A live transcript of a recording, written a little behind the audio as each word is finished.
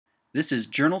This is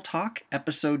Journal Talk,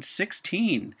 episode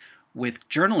 16, with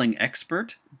journaling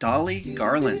expert Dolly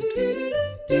Garland.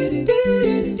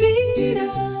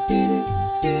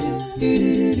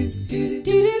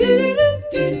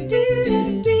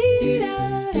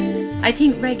 I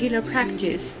think regular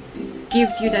practice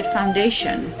gives you that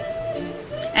foundation.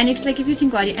 And it's like if you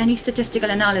think about it, any statistical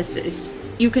analysis,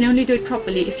 you can only do it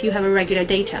properly if you have a regular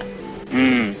data.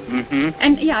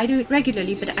 And yeah, I do it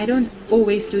regularly, but I don't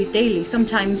always do it daily.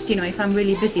 Sometimes, if I'm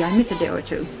really busy, I miss a day or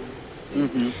two.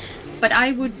 But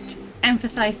I would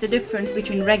emphasize the difference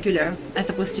between regular as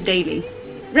opposed to daily.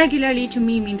 Regularly to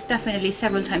me means definitely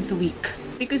several times a week.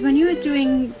 Because when you're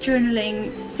doing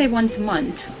journaling, say once a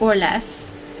month or less,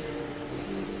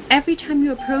 every time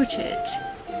you approach it,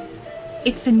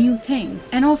 it's a new thing.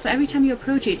 And also every time you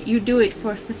approach it, you do it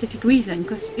for a specific reason.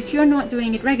 Because if you're not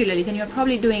doing it regularly, then you're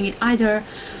probably doing it either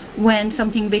when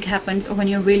something big happens, or when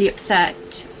you're really upset,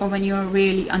 or when you're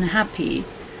really unhappy.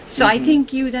 So I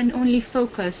think you then only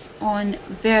focus on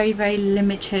very, very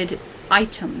limited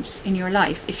items in your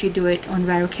life if you do it on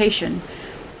rare occasion.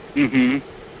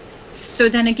 So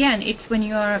then again, it's when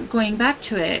you're going back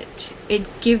to it, it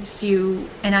gives you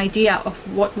an idea of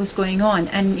what was going on,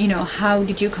 and how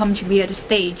did you come to be at a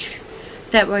stage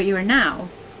that where you are now.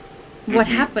 What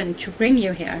happened to bring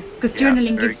you here? Because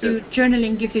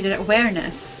journaling gives you that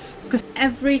awareness. Because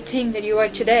everything that you are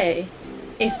today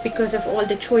is because of all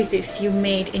the choices you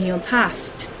made in your past.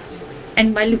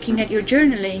 And by looking at your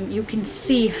journaling, you can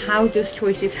see how those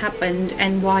choices happened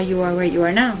and why you are where you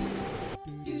are now.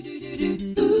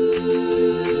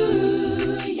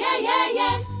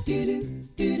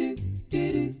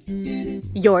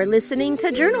 You're listening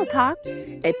to Journal Talk,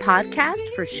 a podcast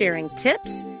for sharing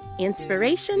tips,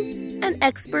 inspiration, and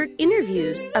expert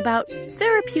interviews about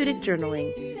therapeutic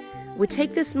journaling. We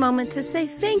take this moment to say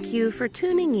thank you for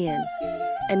tuning in.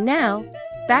 And now,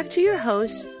 back to your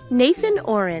host, Nathan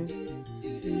Oren.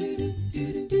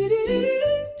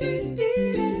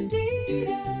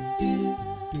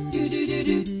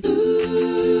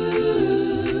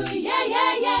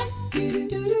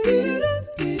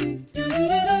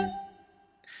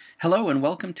 Hello and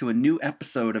welcome to a new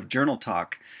episode of Journal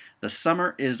Talk. The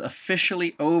summer is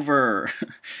officially over,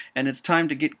 and it's time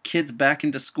to get kids back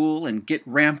into school and get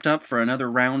ramped up for another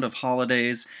round of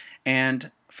holidays, and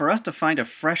for us to find a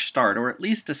fresh start, or at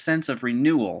least a sense of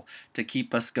renewal to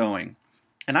keep us going.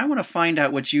 And I want to find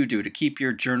out what you do to keep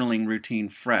your journaling routine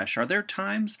fresh. Are there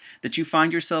times that you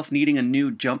find yourself needing a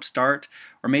new jump start,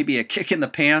 or maybe a kick in the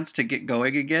pants to get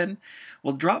going again?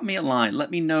 Well, drop me a line. Let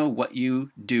me know what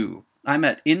you do. I'm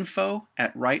at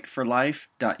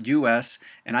info@writeforlife.us,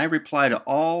 and I reply to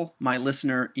all my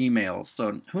listener emails.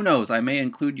 So who knows, I may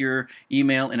include your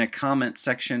email in a comment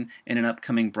section in an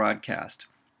upcoming broadcast.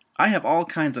 I have all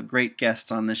kinds of great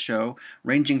guests on this show,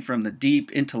 ranging from the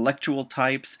deep intellectual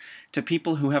types to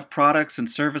people who have products and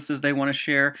services they want to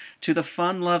share, to the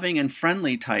fun-loving and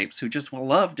friendly types who just will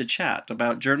love to chat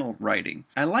about journal writing.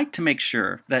 I like to make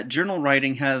sure that journal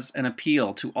writing has an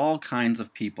appeal to all kinds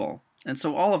of people. And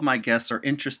so all of my guests are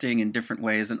interesting in different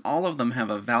ways, and all of them have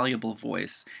a valuable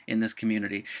voice in this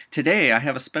community. Today, I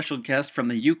have a special guest from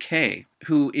the UK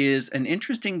who is an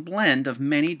interesting blend of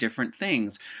many different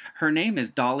things. Her name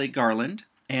is Dolly Garland,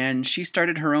 and she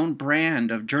started her own brand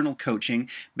of journal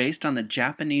coaching based on the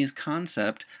Japanese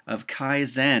concept of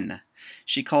Kaizen.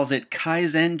 She calls it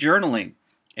Kaizen Journaling.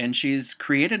 And she's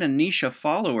created a niche of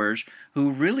followers who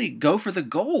really go for the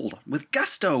gold with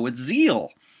gusto, with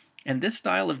zeal. And this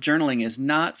style of journaling is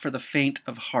not for the faint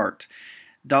of heart.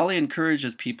 Dolly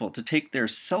encourages people to take their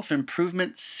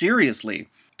self-improvement seriously,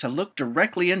 to look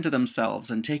directly into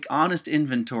themselves and take honest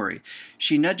inventory.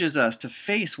 She nudges us to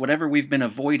face whatever we've been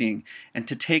avoiding and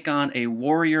to take on a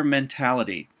warrior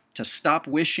mentality, to stop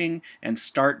wishing and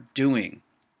start doing.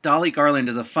 Dolly Garland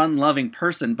is a fun-loving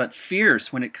person, but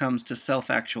fierce when it comes to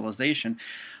self-actualization.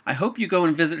 I hope you go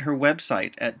and visit her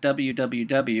website at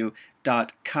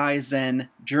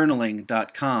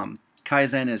www.kaizenjournaling.com.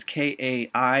 Kaizen is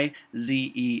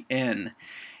Kaizen.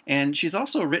 And she's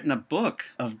also written a book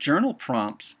of journal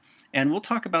prompts, and we'll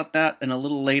talk about that a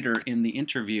little later in the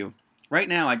interview. Right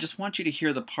now, I just want you to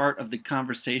hear the part of the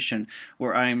conversation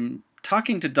where I'm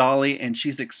talking to Dolly, and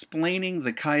she's explaining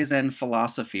the Kaizen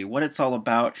philosophy, what it's all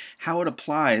about, how it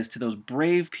applies to those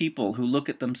brave people who look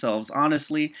at themselves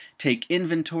honestly, take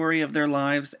inventory of their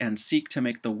lives, and seek to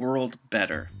make the world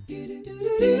better.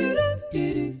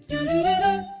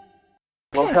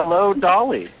 Well, hello,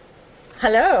 Dolly.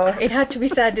 Hello. It had to be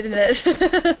said, didn't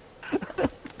it?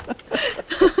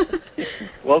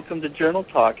 Welcome to Journal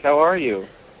Talk. How are you?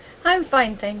 I'm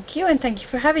fine, thank you, and thank you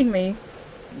for having me.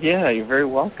 Yeah, you're very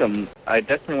welcome. I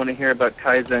definitely want to hear about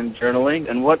Kaizen Journaling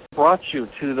and what brought you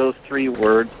to those 3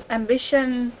 words.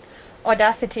 Ambition,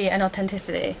 audacity, and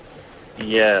authenticity.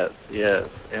 Yes.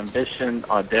 Ambition,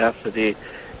 audacity,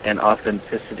 and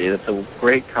authenticity. That's a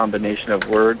great combination of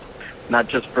words, not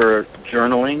just for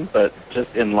journaling, but just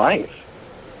in life.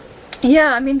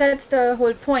 Yeah, I mean, that's the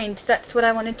whole point. That's what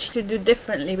I wanted to do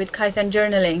differently with Kaizen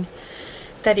Journaling,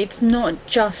 that it's not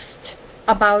just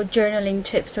about journaling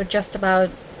tips or just about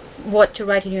what to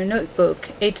write in your notebook.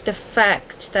 It's the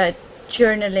fact that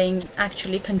journaling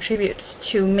actually contributes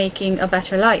to making a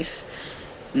better life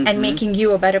and making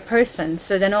you a better person.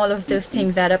 So then all of those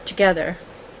things add up together.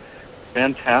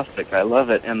 Fantastic. I love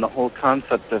it. And the whole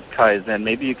concept of Kaizen,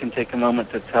 maybe you can take a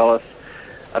moment to tell us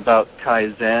about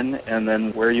Kaizen and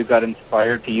then where you got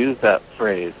inspired to use that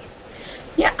phrase.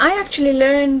 Yeah, I actually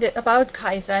learned about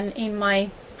Kaizen in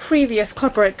my previous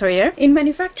corporate career in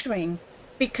manufacturing,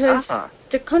 because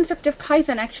the concept of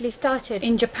Kaizen actually started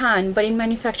in Japan, but in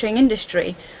manufacturing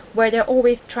industry, where they're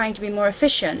always trying to be more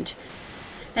efficient.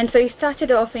 And so it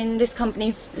started off in these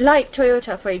companies like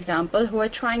Toyota, for example, who are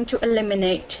trying to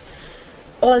eliminate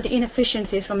all the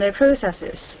inefficiencies from their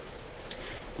processes.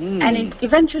 And it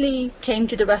eventually came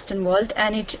to the Western world,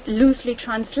 and it loosely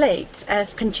translates as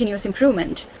continuous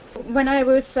improvement. When I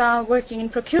was working in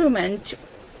procurement,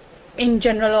 in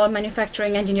general, all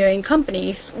manufacturing engineering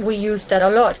companies, we used that a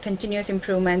lot, continuous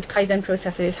improvement, Kaizen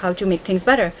processes, how to make things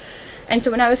better. And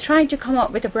so when I was trying to come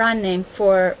up with a brand name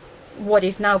for what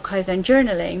is now Kaizen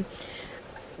Journaling,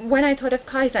 when I thought of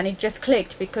Kaizen, it just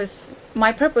clicked, because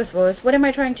my purpose was, what am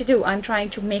I trying to do? I'm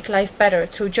trying to make life better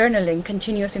through journaling,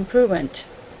 continuous improvement.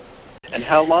 And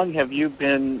how long have you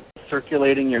been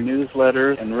circulating your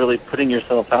newsletters and really putting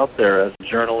yourself out there as a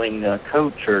journaling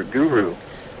coach or guru?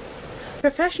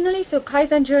 Professionally, so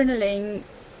Kaizen Journaling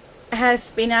has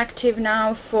been active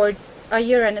now for a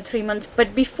year and 3 months.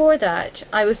 But before that,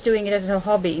 I was doing it as a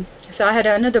hobby. So I had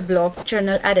another blog,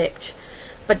 Journal Addict.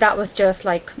 But that was just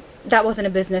that wasn't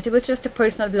a business. It was just a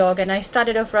personal blog. And I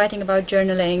started off writing about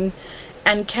journaling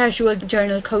and casual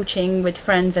journal coaching with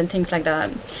friends and things like that.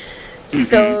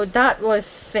 So that was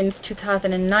since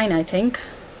 2009, I think.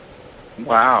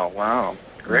 Wow.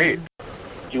 Great.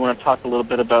 Do you want to talk a little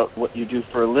bit about what you do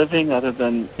for a living other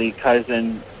than the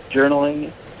Kaizen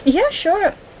Journaling? Yeah,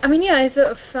 sure. I mean, yeah,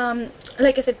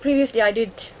 like I said previously, I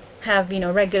did have,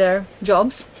 regular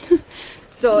jobs.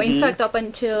 So in fact, up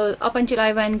until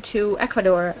I went to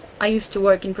Ecuador, I used to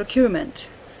work in procurement.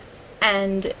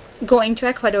 And going to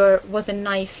Ecuador was a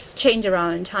nice change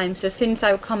around time. So since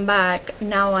I've come back,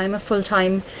 now I'm a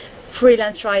full-time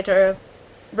freelance writer,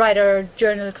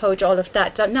 journal coach, all of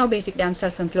that. So now basically I'm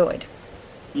self-employed.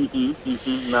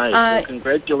 Nice. Well,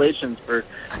 congratulations for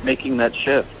making that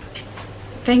shift.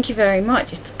 Thank you very much.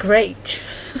 It's great.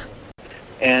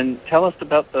 And tell us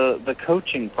about the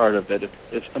coaching part of it,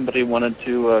 if somebody wanted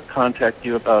to contact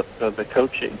you about the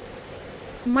coaching.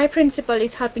 My principle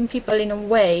is helping people in a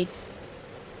way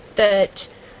that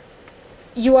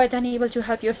you are then able to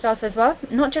help yourself as well.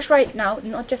 Not just right now,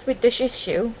 not just with this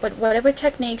issue, but whatever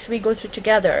techniques we go through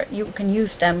together, you can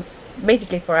use them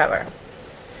basically forever.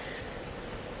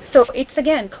 So it's,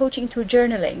 again, coaching through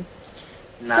journaling.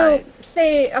 Nice. So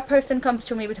say a person comes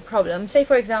to me with a problem. Say,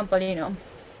 for example,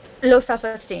 low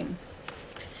self-esteem.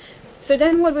 So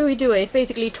then what we do is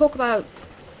basically talk about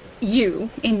you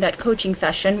in that coaching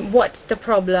session. What's the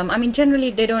problem? I mean,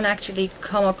 generally they don't actually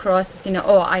come across,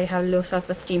 I have low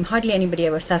self-esteem. Hardly anybody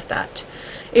ever says that.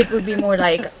 It would be more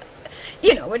like,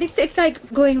 but it's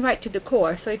like going right to the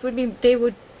core. So they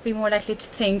would be more likely to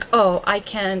think, I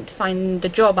can't find the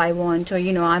job I want, or,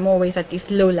 I'm always at this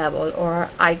low level,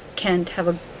 or I can't have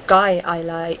a guy I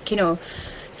like, So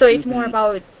it's more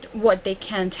about what they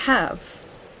can't have.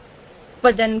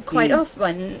 But then quite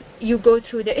often you go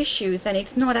through the issues and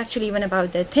it's not actually even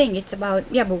about the thing. It's about,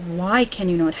 but why can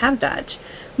you not have that?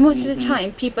 Most of the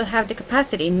time people have the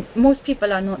capacity. Most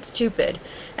people are not stupid.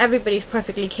 Everybody's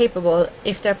perfectly capable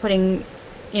if they're putting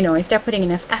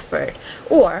enough effort,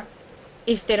 or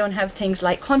if they don't have things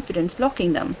like confidence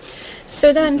blocking them.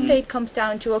 So then say it comes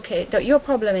down to, your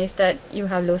problem is that you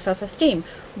have low self-esteem.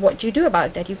 What do you do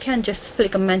about that? You can't just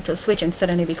flick a mental switch and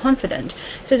suddenly be confident.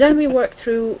 So then we work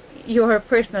through your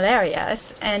personal areas,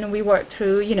 and we work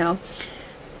through,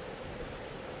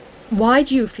 why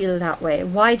do you feel that way?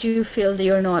 Why do you feel that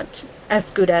you're not as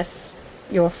good as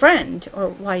your friend, or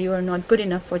why you are not good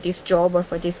enough for this job or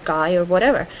for this guy or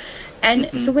whatever? And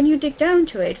so when you dig down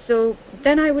to it, so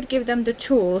then I would give them the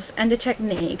tools and the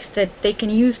techniques that they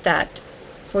can use that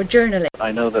for journaling.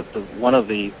 I know that one of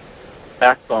the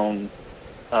backbone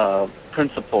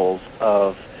principles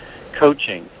of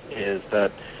coaching is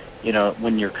that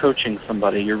when you're coaching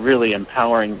somebody, you're really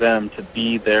empowering them to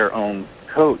be their own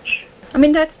coach. I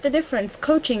mean, that's the difference.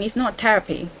 Coaching is not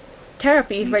therapy.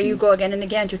 Therapy is where you go again and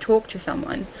again to talk to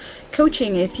someone.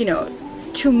 Coaching is,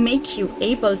 to make you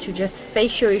able to just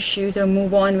face your issues or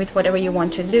move on with whatever you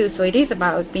want to do. So it is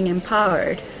about being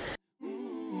empowered.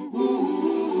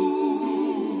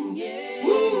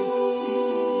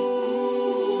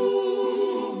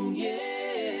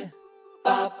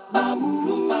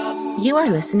 You are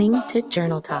listening to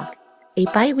Journal Talk, a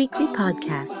bi-weekly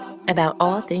podcast about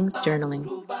all things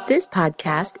journaling. This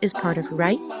podcast is part of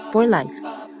Write for Life,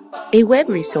 a web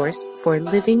resource for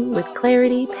living with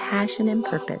clarity, passion, and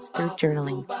purpose through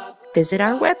journaling. Visit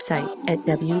our website at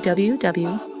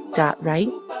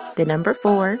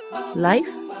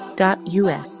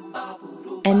www.write4life.us.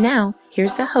 And now,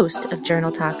 here's the host of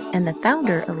Journal Talk and the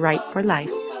founder of Write for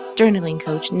Life, journaling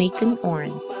coach Nathan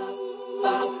Oren.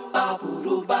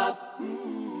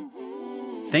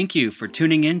 Thank you for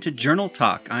tuning in to Journal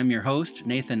Talk. I'm your host,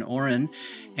 Nathan Oren,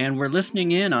 and we're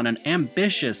listening in on an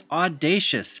ambitious,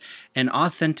 audacious, and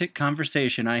authentic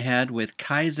conversation I had with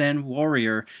Kaizen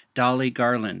warrior Dolly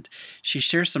Garland. She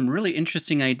shares some really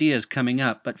interesting ideas coming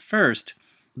up, but first,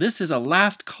 this is a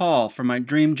last call for my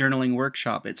Dream Journaling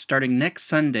Workshop. It's starting next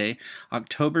Sunday,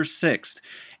 October 6th,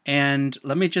 and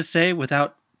let me just say,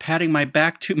 without patting my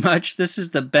back too much, this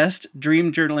is the best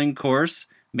Dream Journaling course,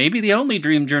 maybe the only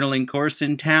dream journaling course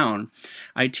in town.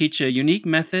 I teach a unique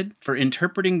method for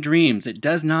interpreting dreams. It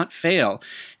does not fail.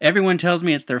 Everyone tells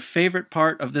me it's their favorite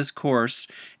part of this course,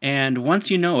 and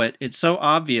once you know it, it's so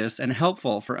obvious and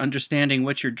helpful for understanding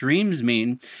what your dreams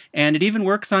mean, and it even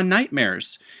works on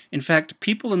nightmares. In fact,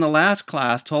 people in the last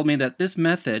class told me that this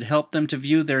method helped them to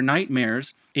view their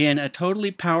nightmares in a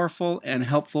totally powerful and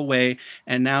helpful way,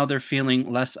 and now they're feeling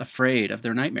less afraid of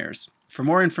their nightmares. For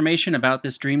more information about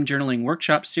this Dream Journaling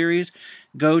Workshop series,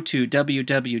 go to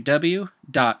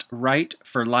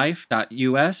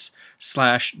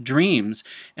www.writeforlife.us/dreams.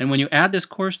 And when you add this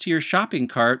course to your shopping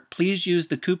cart, please use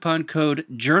the coupon code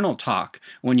JournalTalk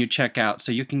when you check out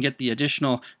so you can get the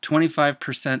additional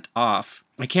 25% off.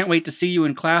 I can't wait to see you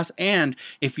in class, and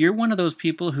if you're one of those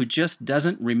people who just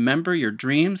doesn't remember your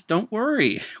dreams, don't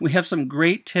worry. We have some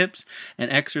great tips and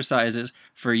exercises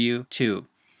for you too.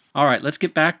 All right, let's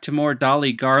get back to more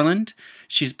Dolly Garland.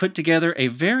 She's put together a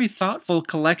very thoughtful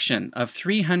collection of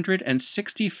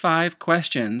 365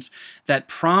 questions that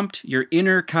prompt your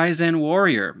inner Kaizen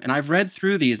warrior. And I've read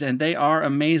through these, and they are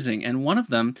amazing. And one of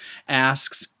them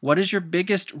asks, what is your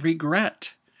biggest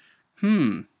regret?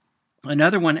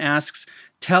 Another one asks,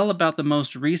 tell about the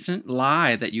most recent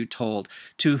lie that you told.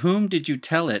 To whom did you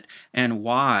tell it, and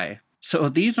why? So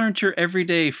these aren't your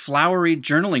everyday flowery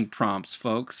journaling prompts,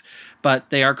 folks,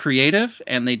 but they are creative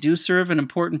and they do serve an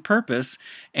important purpose.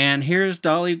 And here's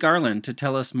Dolly Garland to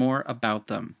tell us more about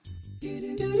them.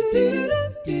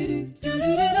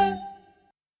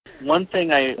 One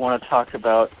thing I want to talk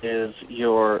about is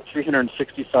your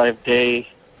 365-day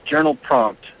journal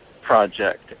prompt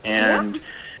project. And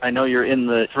I know you're in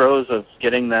the throes of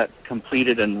getting that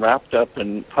completed and wrapped up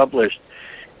and published.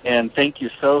 And thank you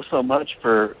so much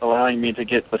for allowing me to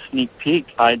get a sneak peek.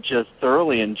 I just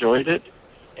thoroughly enjoyed it,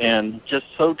 and just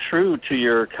so true to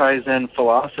your Kaizen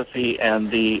philosophy and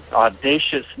the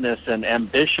audaciousness and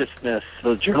ambitiousness.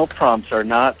 Those journal prompts are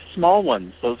not small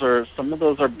ones. Some of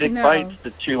those are big bites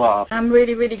to chew off. I'm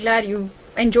really, really glad you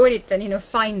enjoyed it and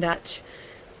find that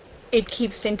it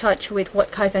keeps in touch with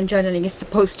what Kaizen journaling is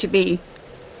supposed to be.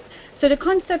 So the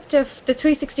concept of the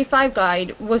 365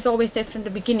 guide was always there from the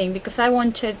beginning, because I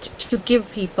wanted to give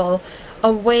people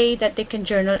a way that they can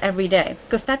journal every day.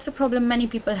 Because that's the problem many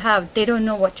people have. They don't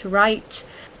know what to write,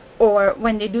 or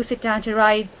when they do sit down to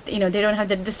write, they don't have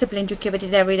the discipline to keep it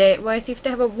every day. Whereas if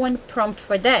they have a one prompt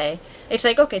per day, it's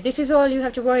like, okay, this is all you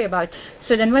have to worry about.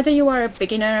 So then whether you are a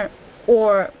beginner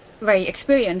or very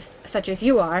experienced, such as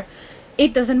you are,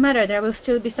 it doesn't matter. There will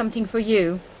still be something for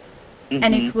you.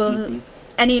 And it will...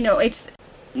 And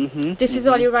this is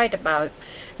all you write about.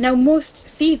 Now, most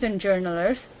seasoned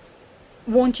journalers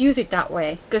won't use it that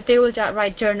way, because they will just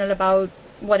write journal about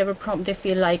whatever prompt they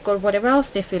feel like or whatever else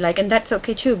they feel like, and that's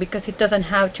okay too, because it doesn't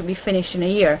have to be finished in a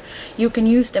year. You can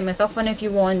use them as often as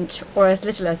you want or as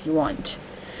little as you want.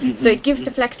 So it gives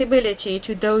the flexibility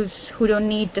to those who don't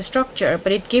need the structure,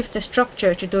 but it gives the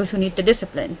structure to those who need the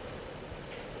discipline.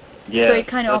 Yeah, so it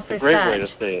kind of that's offers a great that. way to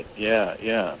say it.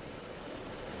 Yeah.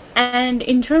 And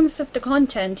in terms of the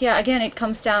content, again, it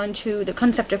comes down to the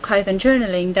concept of Kaizen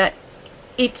journaling, that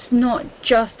it's not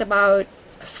just about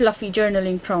fluffy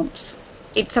journaling prompts.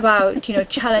 It's about,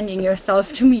 challenging yourself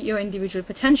to meet your individual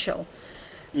potential.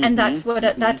 And that's what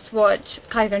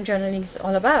Kaizen journaling is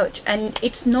all about. And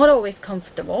it's not always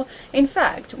comfortable. In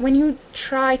fact, when you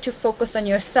try to focus on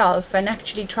yourself and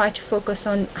actually try to focus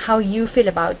on how you feel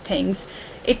about things,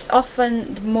 it's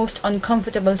often the most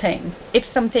uncomfortable thing. It's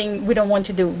something we don't want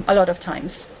to do a lot of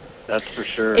times. That's for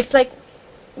sure. It's like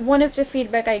one of the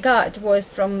feedback I got was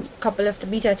from a couple of the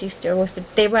beta testers was that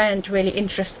they weren't really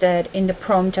interested in the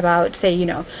prompt about, say,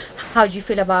 how do you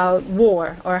feel about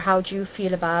war, or how do you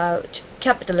feel about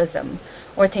capitalism,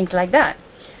 or things like that.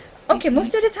 Okay,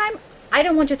 most of the time, I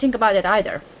don't want to think about it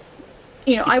either.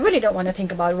 I really don't want to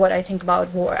think about what I think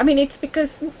about war. I mean, it's because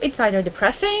it's either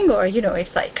depressing or,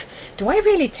 it's like, do I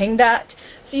really think that?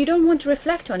 So you don't want to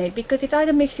reflect on it because it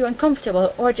either makes you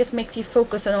uncomfortable or just makes you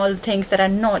focus on all the things that are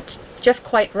not just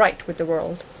quite right with the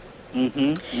world.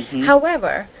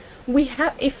 However,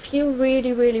 if you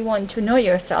really, really want to know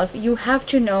yourself, you have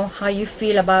to know how you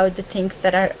feel about the things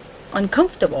that are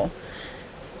uncomfortable.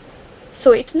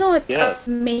 So it's not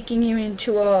making you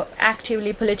into a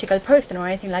actively political person or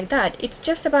anything like that. It's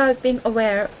just about being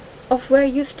aware of where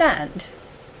you stand.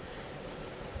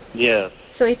 Yes.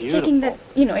 So it's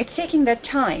taking that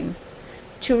time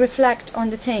to reflect on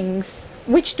the things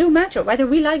which do matter, whether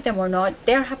we like them or not.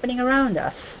 They're happening around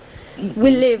us.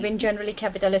 We live in generally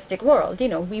capitalistic world.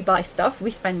 We buy stuff,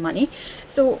 we spend money.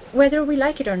 So whether we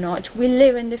like it or not, we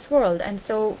live in this world, and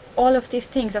so all of these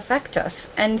things affect us.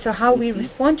 And so how we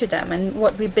respond to them and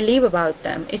what we believe about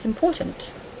them is important.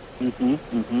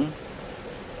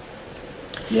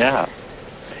 Yeah.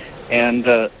 And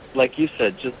like you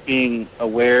said, just being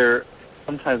aware,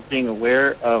 sometimes being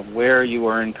aware of where you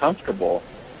are uncomfortable,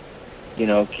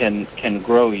 can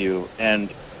grow you. And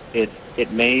it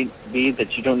may be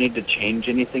that you don't need to change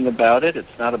anything about it.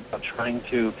 It's not about trying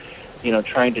to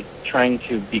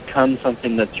become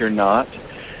something that you're not.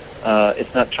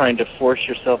 It's not trying to force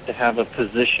yourself to have a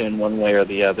position one way or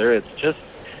the other. It's just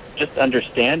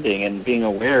understanding and being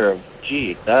aware of,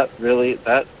 gee, that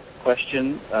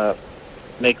question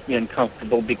makes me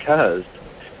uncomfortable because.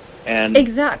 And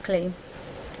exactly.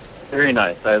 Very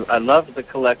nice. I love the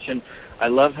collection. I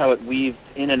love how it weaves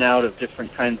in and out of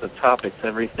different kinds of topics,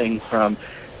 everything from,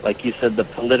 like you said, the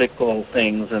political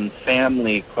things and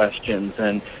family questions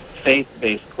and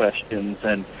faith-based questions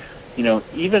and,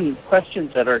 even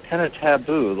questions that are kind of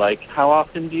taboo, like how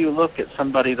often do you look at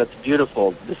somebody that's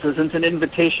beautiful? This isn't an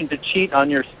invitation to cheat on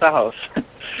your spouse,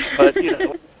 but,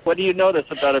 what do you notice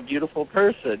about a beautiful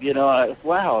person?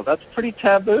 Wow, that's pretty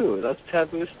taboo. That's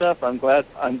taboo stuff. I'm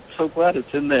so glad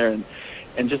it's in there.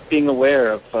 And just being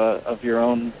aware of your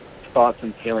own thoughts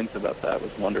and feelings about that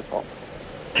was wonderful.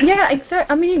 Yeah, exactly.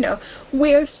 I mean,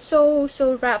 we're so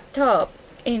wrapped up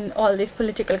in all this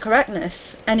political correctness,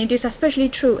 and it is especially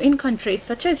true in countries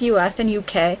such as US and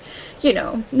UK.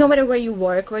 No matter where you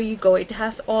work, where you go, it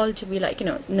has all to be like,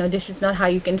 no, this is not how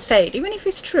you can say it. Even if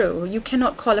it's true, you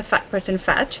cannot call a fat person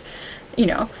fat.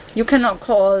 You cannot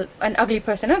call an ugly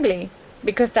person ugly,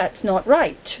 because that's not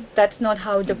right. That's not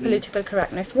how the political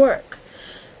correctness works.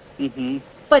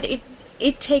 But it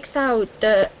takes out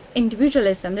the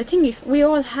individualism. The thing is, we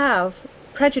all have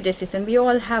prejudices and we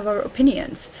all have our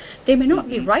opinions. They may not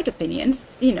be right opinions,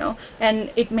 and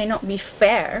it may not be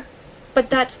fair, but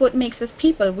that's what makes us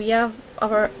people. We have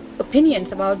our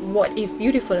opinions about what is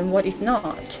beautiful and what is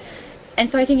not. And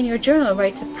so I think in your journal, where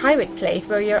it's a private place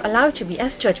where you're allowed to be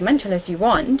as judgmental as you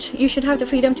want, you should have the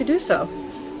freedom to do so.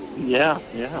 Yeah.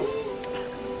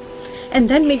 And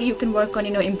then maybe you can work on,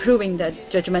 improving that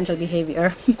judgmental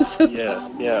behavior.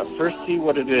 Yeah. First see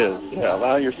what it is. Yeah,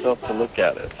 allow yourself to look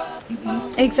at it.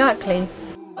 Exactly.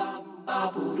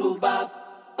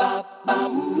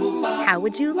 How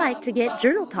would you like to get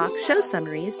Journal Talk show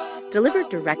summaries delivered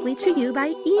directly to you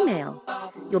by email?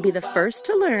 You'll be the first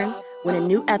to learn when a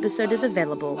new episode is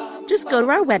available. Just go to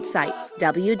our website,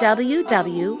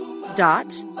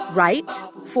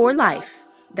 www.write4life.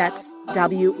 That's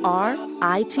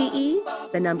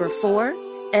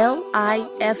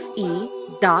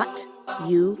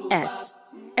WRITE4LIFE.US.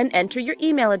 And enter your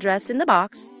email address in the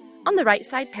box on the right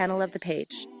side panel of the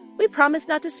page. We promise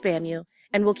not to spam you,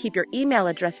 and we'll keep your email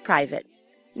address private.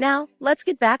 Now, let's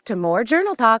get back to more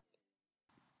Journal Talk.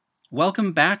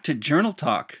 Welcome back to Journal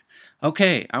Talk.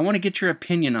 Okay, I want to get your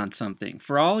opinion on something.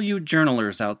 For all you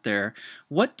journalers out there,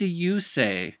 what do you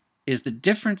say is the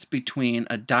difference between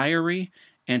a diary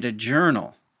and a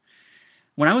journal?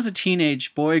 When I was a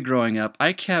teenage boy growing up,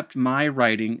 I kept my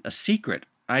writing a secret.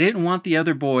 I didn't want the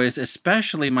other boys,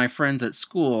 especially my friends at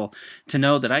school, to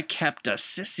know that I kept a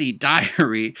sissy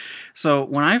diary. So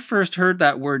when I first heard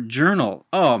that word journal,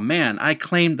 oh man, I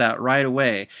claimed that right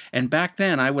away. And back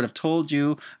then I would have told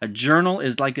you a journal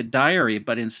is like a diary,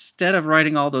 but instead of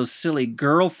writing all those silly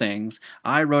girl things,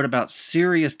 I wrote about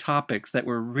serious topics that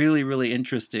were really, really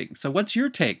interesting. So what's your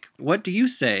take? What do you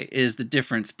say is the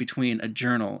difference between a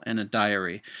journal and a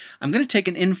diary? I'm going to take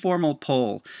an informal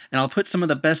poll, and I'll put some of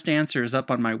the best answers up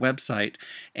on my website,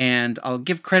 and I'll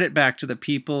give credit back to the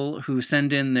people who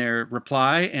send in their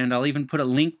reply, and I'll even put a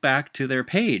link back to their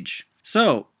page.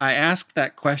 So I asked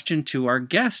that question to our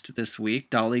guest this week,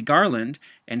 Dolly Garland,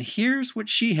 and here's what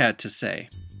she had to say.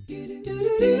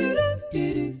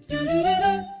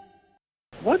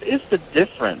 What is the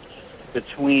difference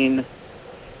between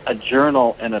a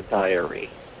journal and a diary?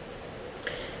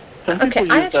 Okay,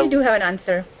 I actually do have an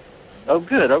answer. Oh,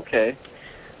 good, okay.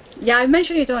 Yeah, I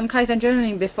mentioned it on Kaizen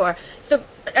Journaling before. So,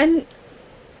 and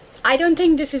I don't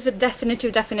think this is a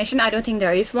definitive definition. I don't think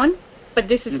there is one, but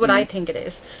this is what I think it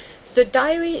is. So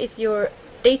diary is your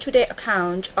day-to-day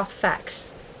account of facts.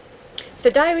 So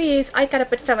diary is, I got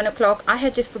up at 7 o'clock, I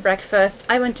had this for breakfast,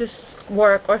 I went to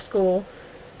work or school,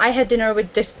 I had dinner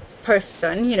with this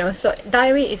person, you know. So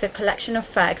diary is a collection of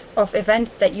facts of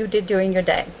events that you did during your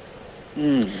day.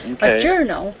 Okay.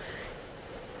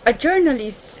 A journal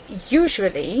is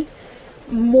usually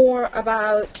more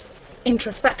about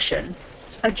introspection.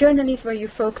 A journal is where you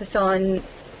focus on,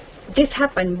 this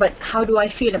happened, but how do I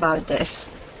feel about this?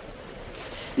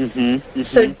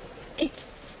 So it's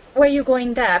where you go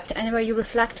in depth and where you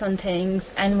reflect on things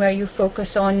and where you focus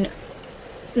on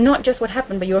not just what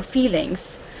happened, but your feelings.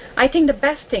 I think the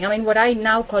best thing, I mean, what I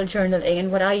now call journaling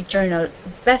and what I journal,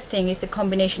 best thing is the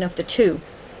combination of the two.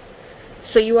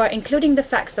 So you are including the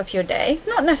facts of your day,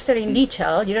 not necessarily in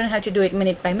detail, you don't have to do it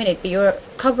minute by minute, but you're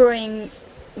covering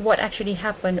what actually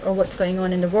happened or what's going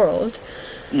on in the world,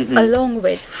 along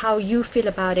with how you feel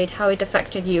about it, how it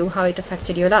affected you, how it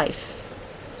affected your life.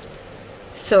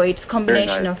 So it's a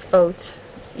combination of both.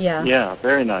 Yeah. Yeah,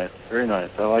 very nice, very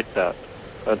nice. I like that.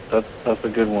 That's a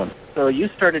good one. So you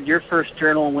started your first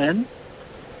journal when?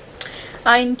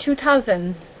 In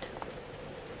 2000.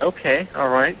 Okay, all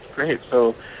right, great.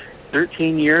 So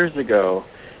 13 years ago.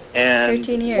 And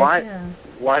 13 years,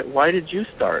 why did you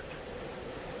start?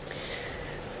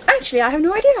 Actually, I have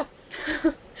no idea.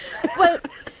 Well,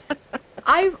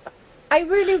 I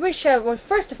really wish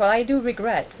first of all, I do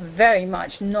regret very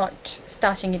much not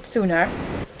starting it sooner.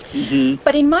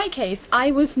 But in my case,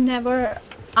 I was never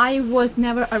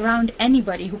around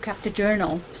anybody who kept a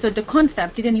journal. So the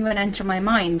concept didn't even enter my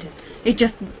mind. It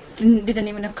just didn't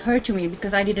even occur to me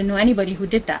because I didn't know anybody who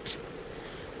did that.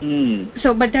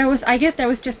 So, but I guess there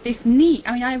was just this need.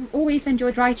 I mean, I've always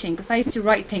enjoyed writing because I used to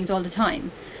write things all the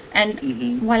time.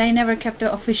 And while I never kept an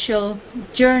official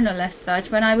journal as such,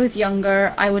 when I was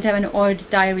younger, I would have an odd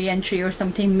diary entry or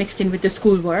something mixed in with the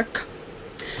schoolwork.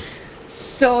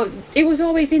 So it was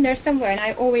always in there somewhere, and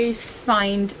I always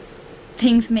find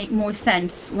things make more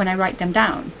sense when I write them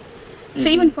down. So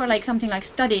even for like something like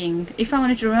studying, if I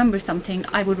wanted to remember something,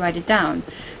 I would write it down.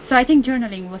 So I think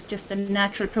journaling was just a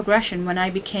natural progression when I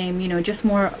became, just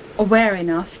more aware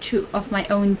enough of my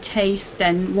own taste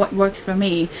and what works for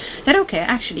me. That okay,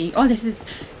 actually, all this is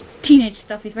teenage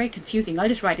stuff is very confusing. I'll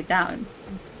just write it down.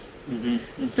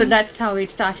 So that's how it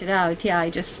started out. Yeah, I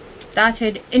just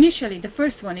started initially. The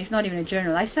first one is not even a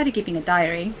journal. I started keeping a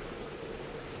diary,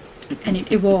 and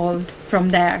it evolved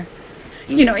from there.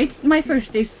 It's my first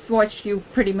is what you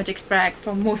pretty much expect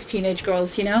from most teenage girls,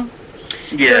 Yeah.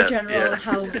 In general,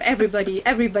 how everybody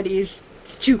is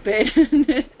stupid.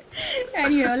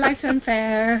 And, life's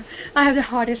unfair. I have the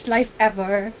hardest life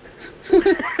ever.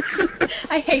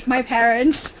 I hate my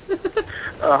parents.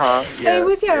 Yeah. It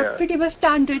was, pretty much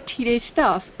standard teenage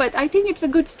stuff. But I think it's a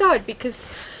good start because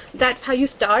that's how you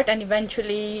start, and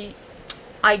eventually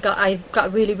I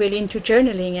got really, really into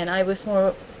journaling, and I was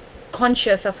more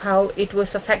conscious of how it was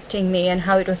affecting me and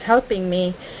how it was helping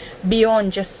me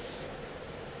beyond just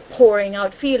pouring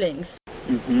out feelings.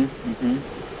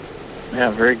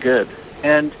 Yeah, very good.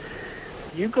 And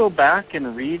you go back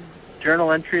and read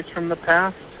journal entries from the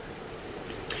past?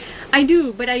 I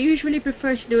do, but I usually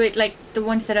prefer to do it like the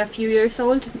ones that are a few years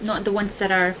old, not the ones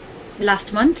that are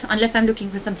last month, unless I'm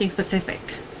looking for something specific.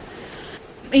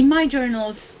 In my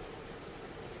journals,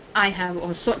 I have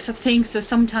all sorts of things, so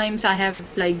sometimes I have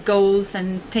like goals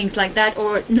and things like that,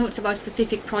 or notes about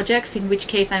specific projects, in which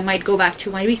case I might go back to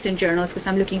my recent journals because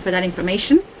I'm looking for that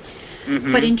information.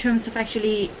 But in terms of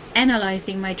actually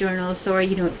analyzing my journals, or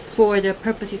for the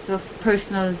purposes of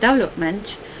personal development,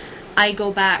 I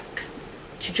go back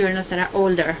to journals that are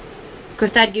older.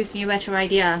 because that gives me a better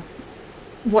idea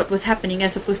what was happening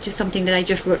as opposed to something that I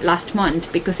just wrote last month,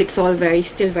 because it's all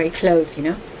still very close, you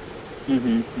know.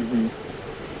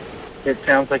 It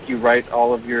sounds like you write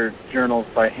all of your journals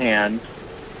by hand.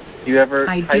 Do you ever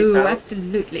I type do, out?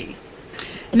 absolutely.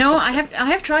 No, I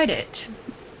have tried it,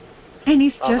 and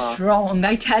it's just wrong.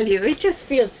 I tell you, it just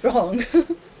feels wrong. It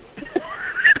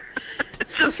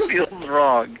just feels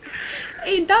wrong.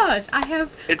 It does.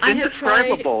 It's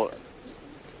indescribable.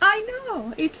 I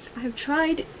know. I've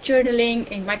tried journaling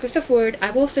in Microsoft Word.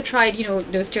 I've also tried,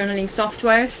 those journaling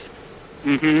softwares.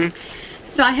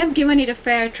 So I have given it a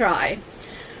fair try.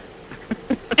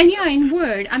 And in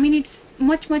Word, I mean, it's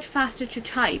much, much faster to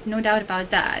type, no doubt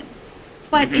about that.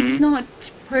 But it's not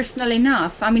personal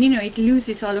enough. I mean, it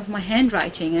loses all of my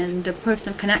handwriting and the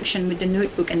personal connection with the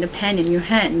notebook and the pen in your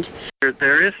hand.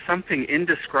 There is something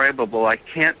indescribable I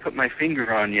can't put my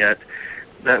finger on yet,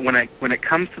 that when it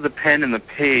comes to the pen and the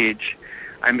page,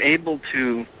 I'm able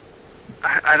to,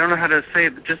 I don't know how to say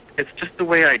it, it's just the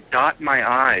way I dot my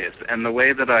I's and the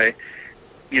way that I,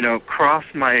 cross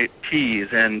my T's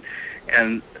and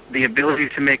the ability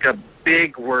to make a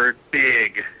big word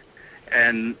big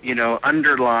and,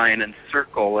 underline and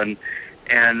circle, and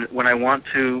when I want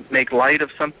to make light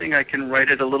of something, I can write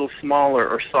it a little smaller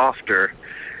or softer,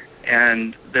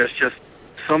 and there's just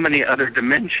so many other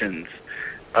dimensions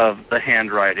of the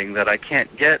handwriting that I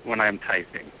can't get when I'm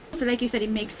typing. So like you said, it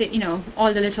makes it,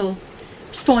 all the little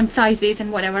font sizes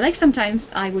and whatever. Like sometimes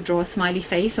I would draw a smiley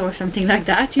face or something like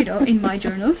that, in my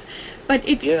journals. But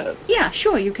it's, yeah,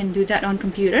 sure, you can do that on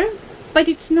computer, but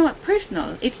it's not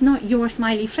personal. It's not your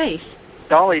smiley face.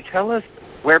 Dolly, tell us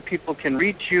where people can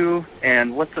reach you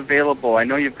and what's available. I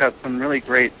know you've got some really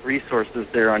great resources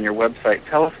there on your website.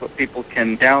 Tell us what people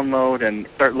can download and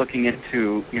start looking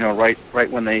into,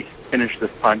 right when they finish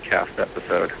this podcast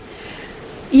episode.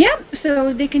 Yeah,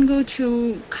 so they can go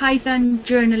to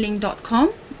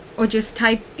kaizenjournaling.com or just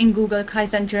type in Google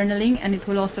Kaizen Journaling and it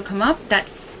will also come up. That's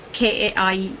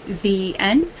Kaizen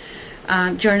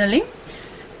journaling.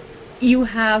 You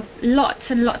have lots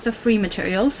and lots of free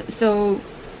materials. So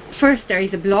first there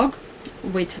is a blog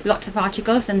with lots of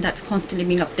articles, and that's constantly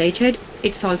being updated.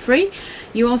 It's all free.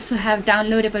 You also have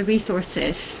downloadable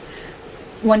resources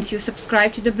once you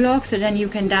subscribe to the blog, so then you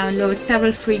can download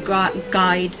several free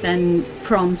guides and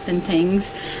prompts and things,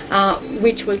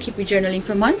 which will keep you journaling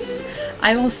for months.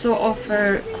 I also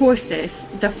offer courses.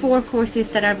 The 4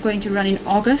 courses that I'm going to run in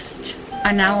August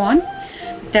are now on.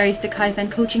 There is the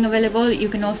Kaizen coaching available. You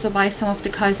can also buy some of the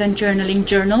Kaizen journaling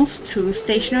journals through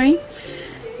stationery.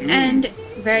 And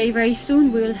very, very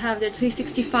soon we will have the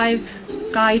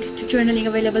 365 guide to journaling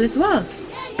available as well.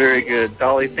 Very good.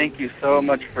 Dolly, thank you so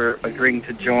much for agreeing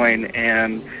to join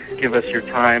and give us your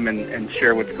time and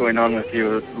share what's going on with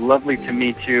you. It's lovely to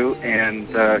meet you, and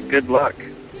good luck.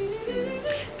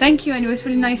 Thank you, and it was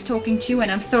really nice talking to you,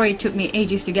 and I'm sorry it took me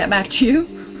ages to get back to you.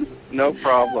 No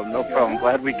problem, no problem.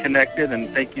 Glad we connected,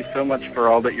 and thank you so much for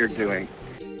all that you're doing.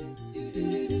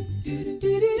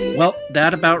 Well,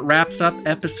 that about wraps up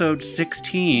episode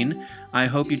 16. I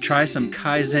hope you try some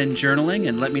Kaizen journaling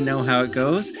and let me know how it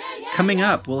goes. Coming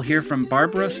up, we'll hear from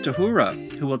Barbara Stahura,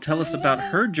 who will tell us about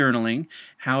her journaling,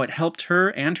 how it helped her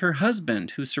and her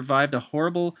husband, who survived a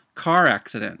horrible car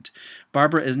accident.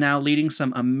 Barbara is now leading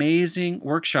some amazing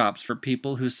workshops for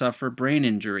people who suffer brain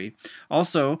injury.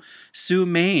 Also, Sue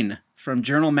Main from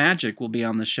Journal Magic will be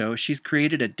on the show. She's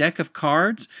created a deck of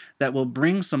cards that will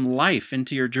bring some life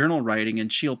into your journal writing,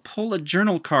 and she'll pull a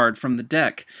journal card from the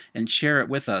deck and share it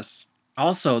with us.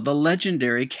 Also, the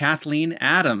legendary Kathleen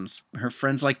Adams. Her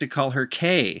friends like to call her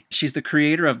Kay. She's the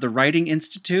creator of the Writing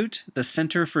Institute, the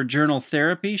Center for Journal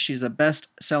Therapy. She's a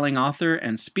best-selling author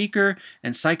and speaker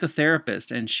and psychotherapist,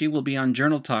 and she will be on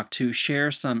Journal Talk to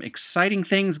share some exciting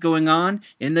things going on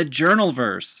in the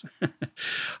journalverse.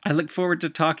 I look forward to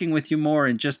talking with you more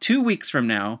in just 2 weeks from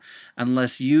now,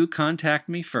 unless you contact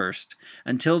me first.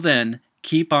 Until then,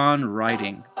 keep on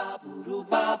writing.